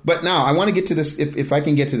 So, but now I want to get to this, if I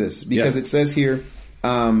can get to this, because it says here,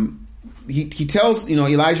 he tells,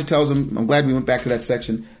 Elijah tells him. I'm glad we went back to that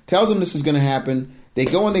section. Tells him this is going to happen. They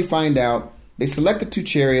go and they find out. They select the two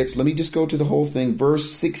chariots. Let me just go to the whole thing.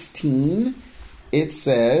 Verse 16, it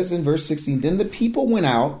says in verse 16, then the people went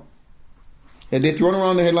out, and they thrown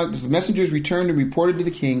around their head like the messengers returned and reported to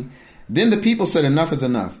the king. Then the people said, enough is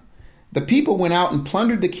enough. The people went out and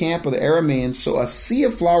plundered the camp of the Arameans. So a seah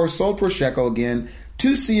of flour sold for a shekel again.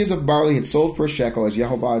 2 seahs of barley had sold for a shekel, as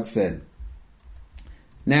Jehovah had said.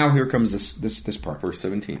 Now here comes this part. Verse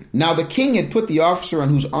 17. Now the king had put the officer on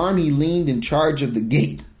whose arm he leaned in charge of the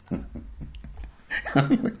gate.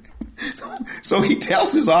 So he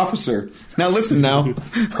tells his officer, now listen now,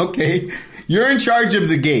 okay, you're in charge of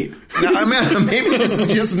the gate. Now, maybe this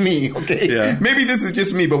is just me, okay? Yeah. Maybe this is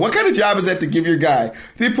just me, but what kind of job is that to give your guy?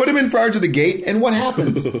 They put him in charge of the gate, and what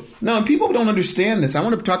happens? Now, and people don't understand this. I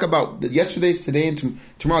want to talk about yesterday's, today, and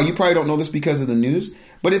tomorrow. You probably don't know this because of the news,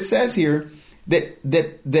 but it says here that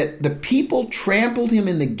the people trampled him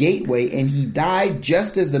in the gateway, and he died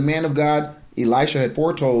just as the man of God Elisha had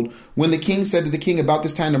foretold, when the king said to the king, about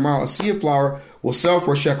this time tomorrow, a seah of flour will sell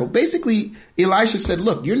for a shekel. Basically, Elisha said,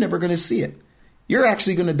 look, you're never going to see it. You're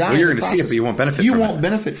actually going to die. Well, you're going to see it, but you won't benefit from it. You won't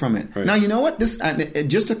benefit from it. Right. Now, you know what? This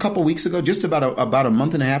just a couple weeks ago, just about a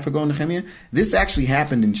month and a half ago, Nehemiah, this actually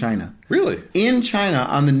happened in China. Really? In China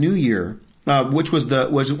on the New Year, which was the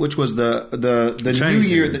New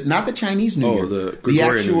Year, not the Chinese New Year,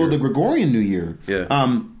 the Gregorian New Year.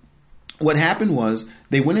 Yeah. What happened was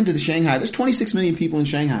they went into the Shanghai. There's 26 million people in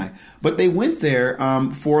Shanghai, but they went there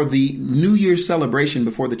for the New Year celebration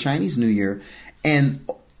before the Chinese New Year, and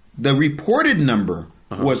the reported number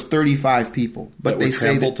was 35 people. But they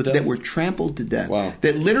say that were trampled to death. Wow.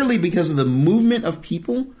 That literally because of the movement of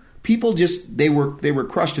people just they were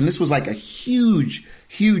crushed, and this was like a huge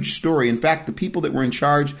story. In fact, the people that were in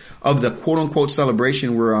charge of the quote unquote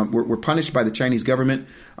celebration were punished by the Chinese government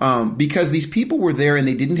because these people were there and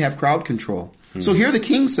they didn't have crowd control. Mm-hmm. So here the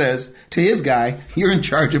king says to his guy, "You're in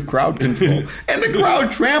charge of crowd control," and the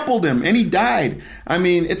crowd trampled him, and he died. I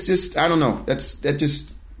mean, it's just I don't know. It's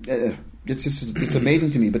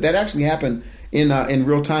amazing to me, but that actually happened in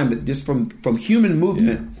real time, that just from human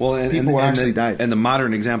movement, people actually died. And the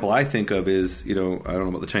modern example I think of is, I don't know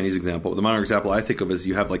about the Chinese example, but the modern example I think of is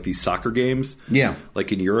you have like these soccer games. Yeah.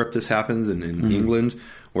 Like in Europe this happens, and in England,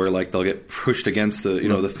 where like they'll get pushed against the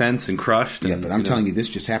the fence and crushed. Yeah, but I'm telling you, this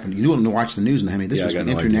just happened. You don't watch the news, Nehemiah. This was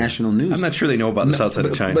international news. I'm not sure they know about this outside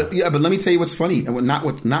of China. But let me tell you what's funny. Not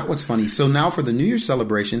what's funny. So now for the New Year's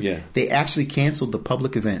celebration, they actually canceled the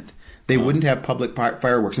public event. They wouldn't have public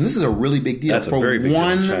fireworks. And this is a really big deal. That's a very big deal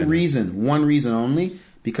in China. One reason only,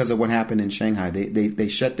 because of what happened in Shanghai. They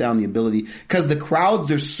shut down the ability, because the crowds,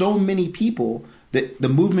 there's so many people that the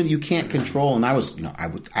movement you can't control. And I was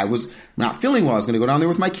not feeling well. I was going to go down there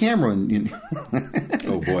with my camera, and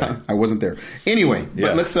oh boy, I wasn't there. Anyway,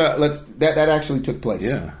 but let's that actually took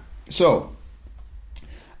place. Yeah. So,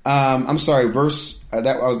 I'm sorry.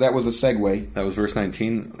 That was a segue. That was verse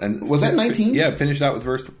 19. And was that 19? Yeah, finished out with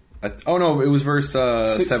verse. Oh no, it was verse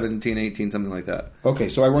 17, 18, something like that. Okay,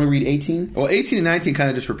 so I want to read 18. Well, 18 and 19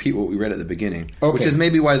 kind of just repeat what we read at the beginning, okay. Which is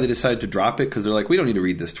maybe why they decided to drop it, because they're like, we don't need to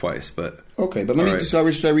read this twice. But okay, but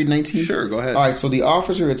should I read 19? Sure, go ahead. All right. So the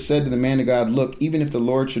officer had said to the man of God, "Look, even if the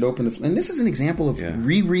Lord should open the," and this is an example of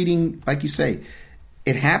rereading, like you say.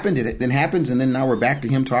 It happened, it then happens, and then now we're back to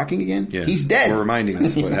him talking again? Yeah. He's dead. We're reminding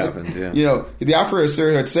us what happened, yeah. The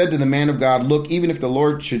officer had said to the man of God, "Look, even if the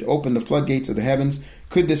Lord should open the floodgates of the heavens,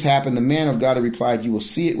 could this happen?" The man of God had replied, "You will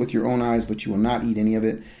see it with your own eyes, but you will not eat any of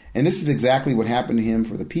it." And this is exactly what happened to him,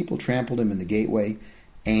 for the people trampled him in the gateway,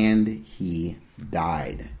 and he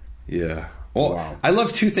died. Yeah. Well, wow. I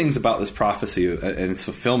love two things about this prophecy and its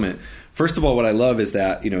fulfillment. First of all, what I love is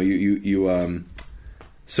that,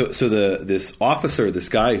 So this officer, this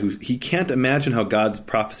guy, he can't imagine how God's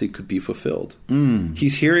prophecy could be fulfilled.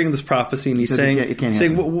 He's hearing this prophecy and he's saying,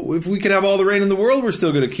 well, if we could have all the rain in the world, we're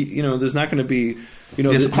still going to keep, there's not going to be,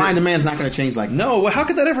 the supply and demand's not going to change like that. No, how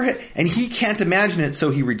could that ever happen? And he can't imagine it,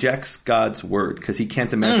 so he rejects God's word because he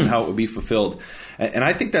can't imagine how it would be fulfilled. And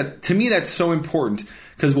I think that, to me, that's so important,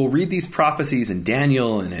 because we'll read these prophecies in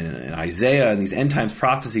Daniel and Isaiah and these end times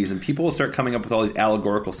prophecies, and people will start coming up with all these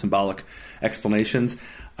allegorical, symbolic explanations.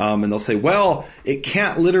 And they'll say, well, it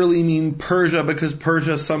can't literally mean Persia, because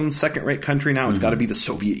Persia is some second-rate country now. It's got to be the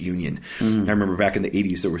Soviet Union. I remember back in the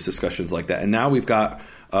 80s there was discussions like that. And now we've got,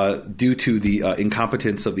 due to the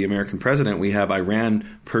incompetence of the American president, we have Iran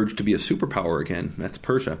purged to be a superpower again. That's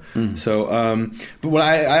Persia. So, but what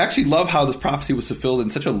I actually love how this prophecy was fulfilled in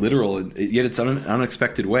such a literal, yet it's an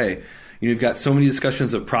unexpected way. You've got so many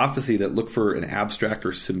discussions of prophecy that look for an abstract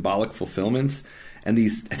or symbolic fulfillments. And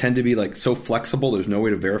these tend to be like so flexible. There's no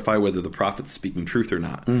way to verify whether the prophet's speaking truth or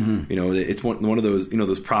not. It's one of those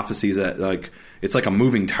those prophecies that it's like a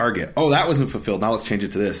moving target. Oh, that wasn't fulfilled. Now let's change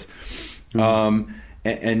it to this. And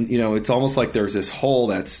it's almost like there's this hole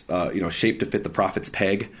that's shaped to fit the prophet's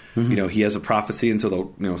peg. He has a prophecy, and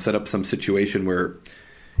so they'll set up some situation where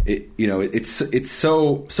it's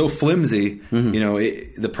so flimsy.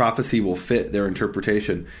 The prophecy will fit their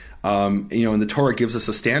interpretation. And the Torah gives us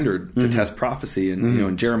a standard to test prophecy,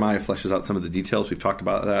 and Jeremiah fleshes out some of the details. We've talked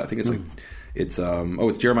about that. I think it's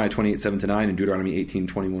Jeremiah 28:7-9 and Deuteronomy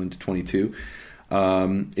 18:21-22.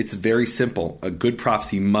 It's very simple. A good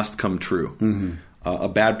prophecy must come true. A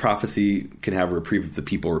bad prophecy can have a reprieve if the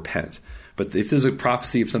people repent. But if there's a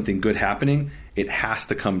prophecy of something good happening, it has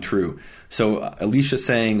to come true. So Elisha's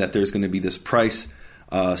saying that there's going to be this price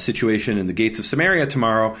situation in the gates of Samaria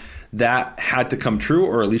tomorrow. That had to come true,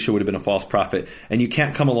 or Elisha would have been a false prophet. And you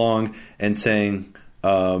can't come along and saying,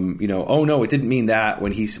 oh no, it didn't mean that.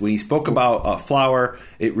 When he spoke about flour,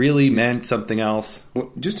 it really meant something else. Well,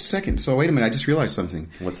 just a second. So wait a minute. I just realized something.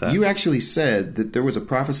 What's that? You actually said that there was a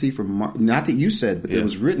prophecy from not that you said, but it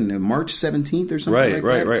was written in March 17th or something like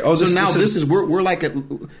that. Right. Oh, so this is we're like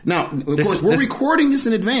now. Of course, we're recording this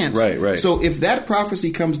in advance. Right. So if that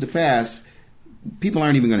prophecy comes to pass, people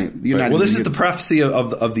aren't even going to. Well, this is the prophecy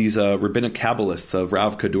of these rabbinic Kabbalists of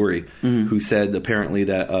Rav Kaduri, who said apparently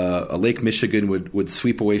that a Lake Michigan would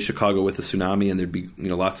sweep away Chicago with a tsunami, and there'd be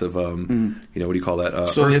lots of what do you call that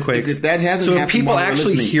so earthquakes. If that hasn't happened, if people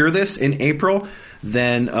actually listening. hear this in April,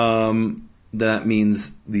 then that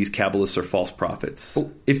means these Kabbalists are false prophets.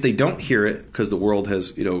 If they don't hear it because the world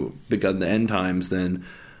has begun the end times, then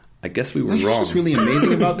I guess we were wrong. What's really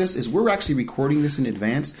amazing about this is we're actually recording this in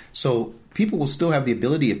advance, so people will still have the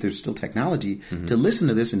ability, if there's still technology, to listen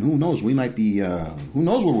to this, and who knows, we might be, who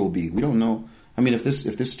knows where we'll be. We don't know. I mean, if this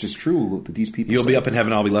is just true, that these people... You'll be up in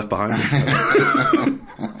heaven, I'll be left behind.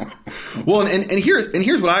 Well, and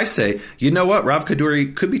here's what I say. You know what? Rav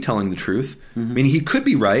Kaduri could be telling the truth. I mean, he could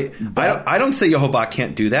be right. I don't say Yehovah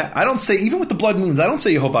can't do that. I don't say, even with the blood moons, I don't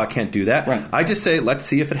say Yehovah can't do that. Right. I just say, let's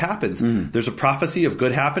see if it happens. There's a prophecy of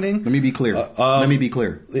good happening. Let me be clear.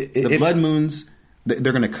 The blood moons,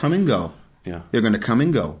 they're going to come and go. Yeah. They're going to come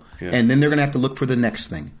and go. Yeah. And then they're going to have to look for the next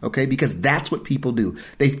thing, okay? Because that's what people do.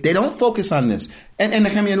 They don't focus on this. And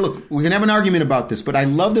I mean, look, we can have an argument about this, but I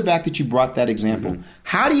love the fact that you brought that example.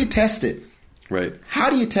 How do you test it? Right. How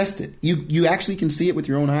do you test it? You actually can see it with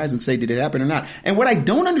your own eyes and say, did it happen or not? And what I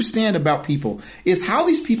don't understand about people is how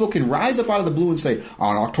these people can rise up out of the blue and say,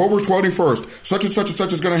 on October 21st, such and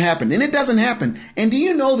such is going to happen. And it doesn't happen. And do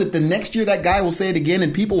you know that the next year that guy will say it again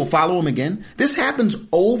and people will follow him again? This happens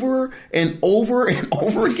over and over and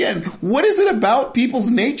over again. What is it about people's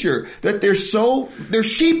nature that they're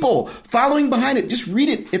sheeple following behind it? Just read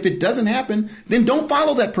it. If it doesn't happen, then don't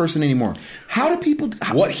follow that person anymore. How do people...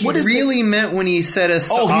 What he really meant when he said a he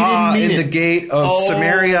didn't mean in the gate of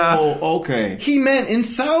Samaria. Oh, okay. He meant in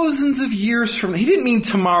thousands of years from... He didn't mean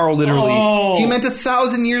tomorrow, literally. He meant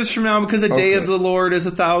 1,000 years from now because a day of the Lord is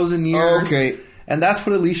 1,000 years. Okay. And that's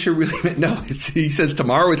what Elisha really meant. No, he says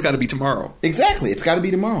tomorrow, it's got to be tomorrow. Exactly. It's got to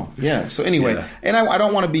be tomorrow. Yeah. So anyway, and I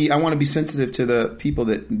don't want to be... I want to be sensitive to the people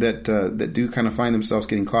that do kind of find themselves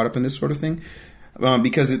getting caught up in this sort of thing.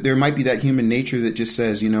 Because there might be that human nature that just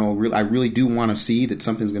says, I really do want to see that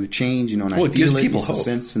something's going to change, and I feel it gives it, people it's hope. A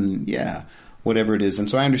sense, and whatever it is. And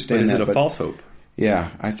so I understand but that. Is it a false hope? Yeah,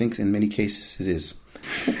 I think in many cases it is.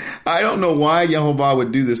 I don't know why Yehovah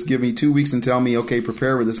would do this, give me 2 weeks and tell me, okay,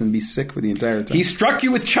 prepare for this and be sick for the entire time. He struck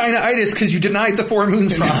you with China-itis because you denied the 4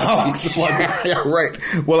 moons prophecy. Yeah, right.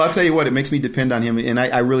 Well, I'll tell you what, it makes me depend on him. And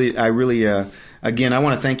I really, again, I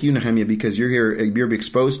want to thank you, Nehemiah, because you're here, you're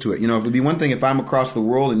exposed to it. It would be one thing if I'm across the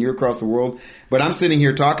world and you're across the world, but I'm sitting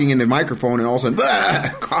here talking in the microphone and all of a sudden,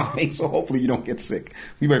 coughing, so hopefully you don't get sick.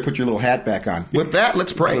 You better put your little hat back on. With that,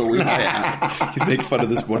 let's pray. He's making fun of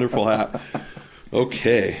this wonderful hat.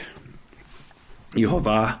 Okay.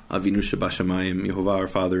 Yehovah Avinu Shebashamayim, Yehovah our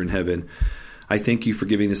Father in heaven, I thank you for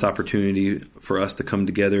giving this opportunity for us to come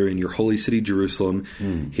together in your holy city, Jerusalem,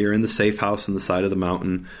 here in the safe house on the side of the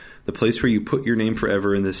mountain, the place where you put your name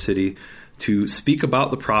forever in this city, to speak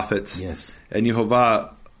about the prophets. Yes. And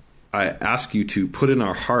Yehovah, I ask you to put in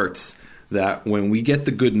our hearts that when we get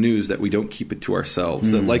the good news, that we don't keep it to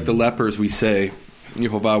ourselves. That like the lepers, we say,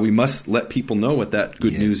 Yehovah, we must let people know what that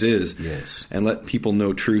good news is, and let people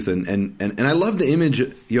know truth. And I love the image,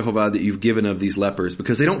 Yehovah, that you've given of these lepers,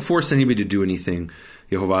 because they don't force anybody to do anything,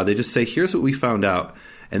 Yehovah. They just say, here's what we found out.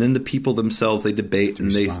 And then the people themselves, they debate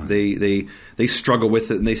and they struggle with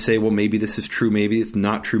it, and they say, well, maybe this is true, maybe it's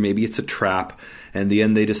not true, maybe it's a trap. And in the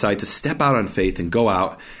end, they decide to step out on faith and go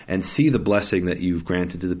out and see the blessing that you've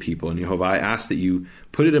granted to the people. And Yehovah, I ask that you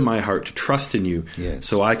put it in my heart to trust in you,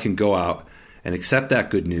 so I can go out and accept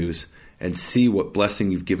that good news and see what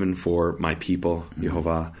blessing you've given for my people,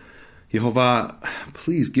 Yehovah. Yehovah,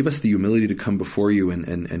 please give us the humility to come before you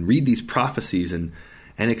and read these prophecies and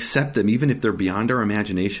accept them, even if they're beyond our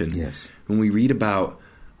imagination. Yes. When we read about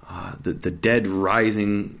the dead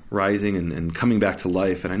rising and coming back to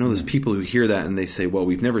life, and I know there's people who hear that and they say, well,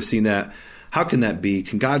 we've never seen that. How can that be?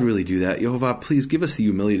 Can God really do that? Yehovah, please give us the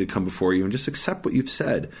humility to come before you and just accept what you've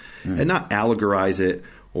said and not allegorize it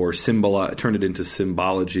or turn it into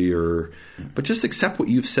symbology, but just accept what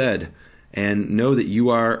you've said and know that you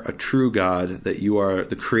are a true God, that you are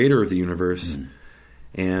the creator of the universe,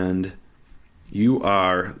 and you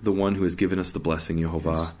are the one who has given us the blessing,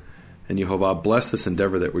 Yehovah. Yes. And Yehovah, bless this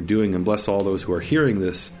endeavor that we're doing, and bless all those who are hearing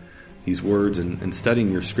these words and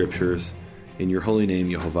studying your scriptures. In your holy name,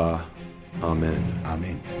 Yehovah. Amen.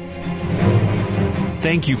 Amen.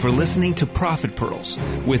 Thank you for listening to Prophet Pearls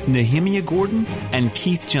with Nehemiah Gordon and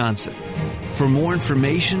Keith Johnson. For more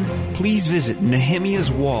information, please visit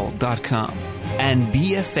nehemiahswall.com and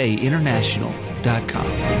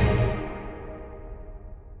bfainternational.com.